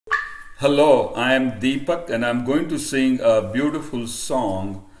Hello, I am Deepak and I'm going to sing a beautiful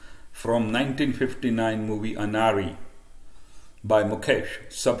song from 1959 movie Anari by Mukesh.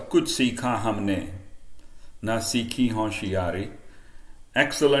 Sab Kuch Seekha Humne, Na seekhi hoshiyari.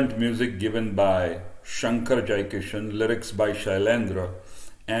 Excellent music given by Shankar-Jaikishan, lyrics by Shailendra,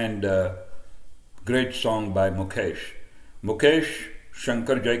 and great song by Mukesh. Mukesh,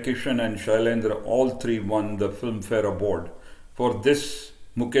 Shankar-Jaikishan and Shailendra, all three won the Filmfare award for this.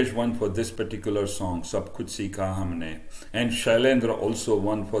 Mukesh won for this particular song, Sab Kuch Seekha Humne, and Shailendra also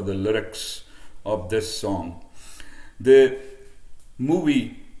won for the lyrics of this song. The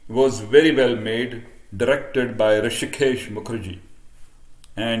movie was very well made, directed by Rishikesh Mukherjee,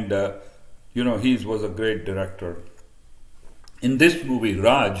 and he was a great director. In this movie,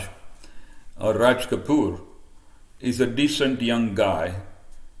 Raj Kapoor is a decent young guy.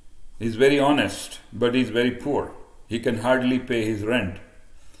 He's very honest, but he's very poor. He can hardly pay his rent,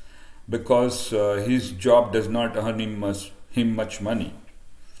 because his job does not earn him much money.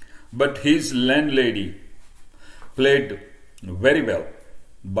 But his landlady, played very well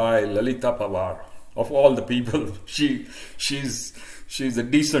by Lalita Pawar, of all the people, she's a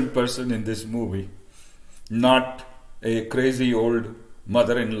decent person in this movie, not a crazy old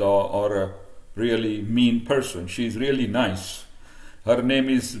mother-in-law or a really mean person. She's really nice. Her name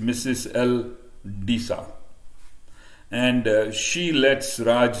is Mrs. L. Disa. And she lets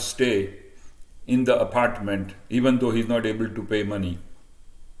Raj stay in the apartment even though he's not able to pay money.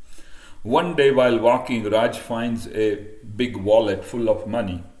 One day while walking, Raj finds a big wallet full of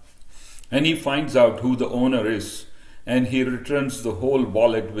money, and he finds out who the owner is, and he returns the whole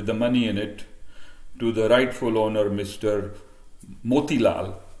wallet with the money in it to the rightful owner, Mr.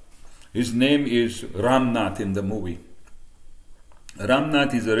 Motilal. His name is Ramnath in the movie.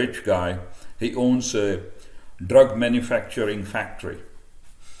 Ramnath is a rich guy. He owns a drug manufacturing factory.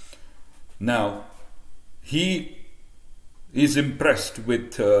 Now, he is impressed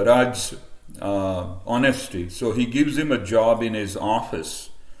with Raj's honesty, so he gives him a job in his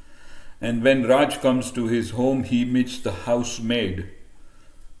office. And when Raj comes to his home, he meets the housemaid,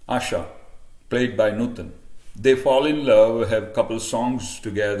 Asha, played by Nutan. They fall in love, have a couple songs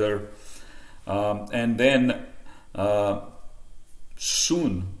together, and then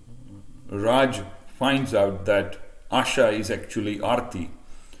soon Raj finds out that Asha is actually Aarti,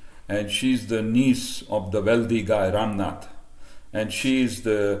 and she's the niece of the wealthy guy Ramnath, and he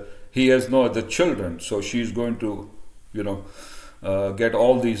has no other children, so she's going to get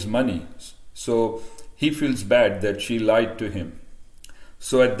all these money. So he feels bad that she lied to him.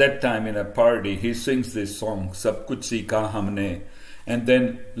 So at that time in a party, he sings this song, Sab Kuch Seekha Humne, and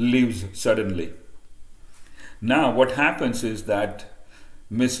then leaves suddenly. Now what happens is that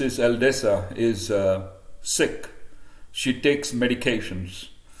Mrs. Eldesa is sick. She takes medications,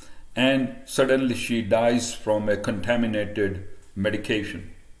 and suddenly she dies from a contaminated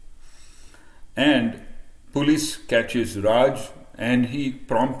medication. And police catches Raj, and he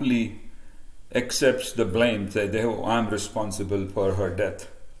promptly accepts the blame, that I'm responsible for her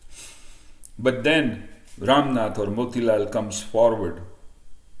death. But then Ramnath or Motilal comes forward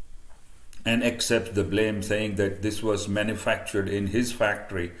and accepts the blame, saying that this was manufactured in his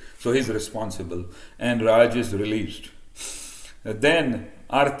factory, so he's responsible, and Raj is released. Then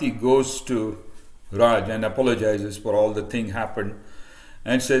Aarti goes to Raj and apologizes for all the thing happened,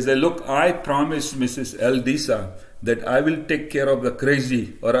 and says, look, I promised Mrs. Eldisa that I will take care of the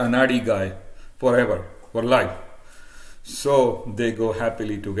crazy or Anari guy forever, for life. So they go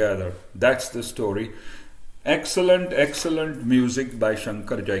happily together. That's the story. Excellent music by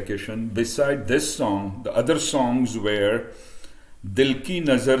Shankar-Jaikishan. Beside this song, the other songs were Dil Ki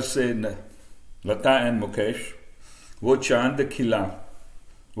Nazar Se Lata and Mukesh, Wo Chand Khila,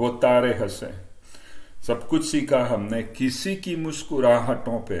 Wo Tare Hase, Sab Kuch Seekha Humne, Kisi Ki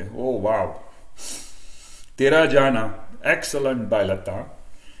Muskurahaton Pe, oh wow, Tera Jana, excellent by Lata,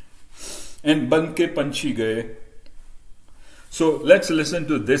 and Ban Ke Panchi Gaye. So let's listen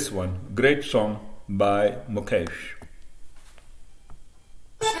to this one, great song by Mukesh.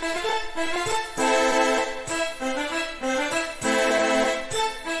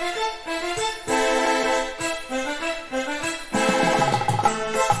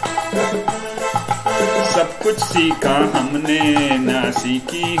 सब कुछ सीखा हमने ना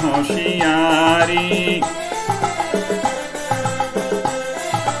सीखी होशियारी,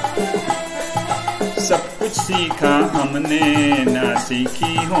 सब कुछ सीखा हमने ना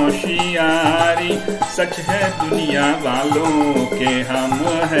सीखी होशियारी, सच है दुनिया वालों के हम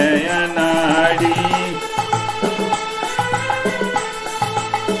हैं अनाड़ी।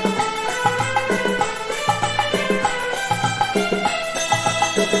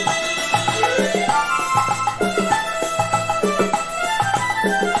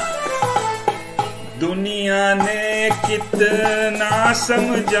 दुनिया ने कितना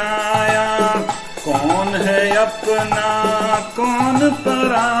समझाया, कौन है अपना कौन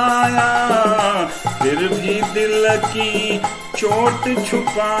पराया, फिर भी दिल की चोट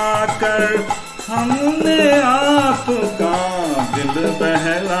छुपा कर हमने आपका दिल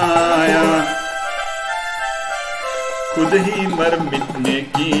बहलाया। खुद ही मर मिटने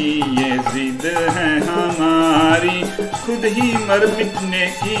की ये जिद है हमारी, खुद ही मर मिटने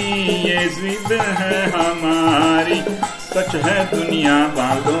की ये जिद है हमारी। सच है दुनिया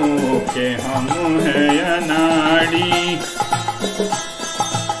वालों के हम हैं अनाड़ी।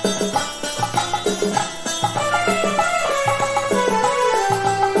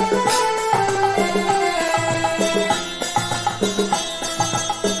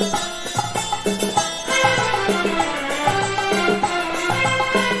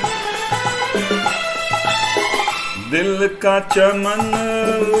 दिल का चमन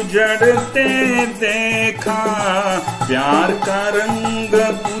उजड़ते देखा, प्यार का रंग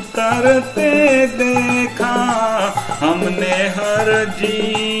उतरते देखा, हमने हर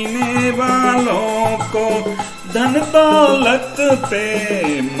जीने वालों को धन दौलत पे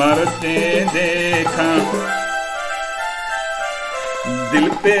मरते देखा। दिल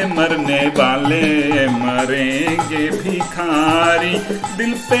पे मरने वाले मरेंगे भिखारी,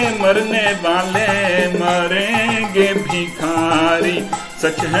 दिल पे मरने वाले मरेंगे भिखारी।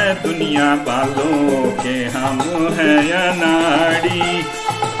 सच है दुनिया वालों के हम हैं अनाड़ी।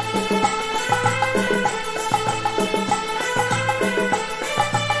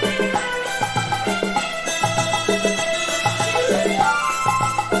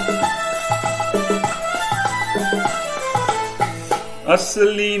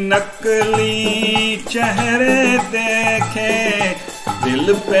 असली नकली चेहरे देखे,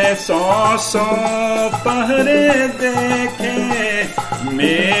 दिल पे 100 पहरे देखे।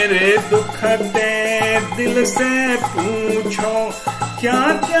 मेरे दुखते दिल से पूछो, क्या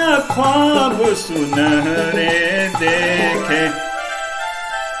क्या ख्वाब सुनहरे देखे।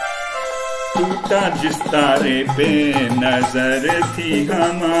 टूटा जिस तारे पे नजर थी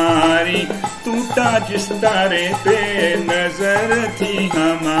हमारी, टूटा जिस तारे पे नजर थी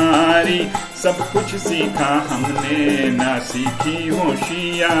हमारी। सब कुछ सीखा हमने ना सीखी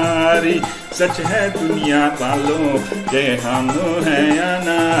होशियारी। सच है दुनिया वालों के हम हैं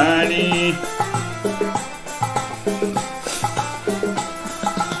अनाड़ी।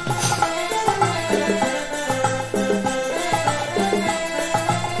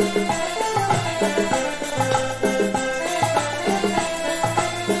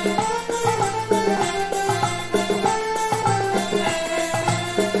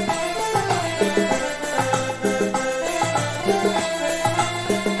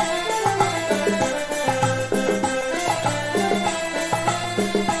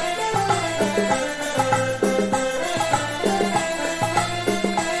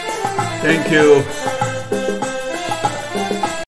 Thank you.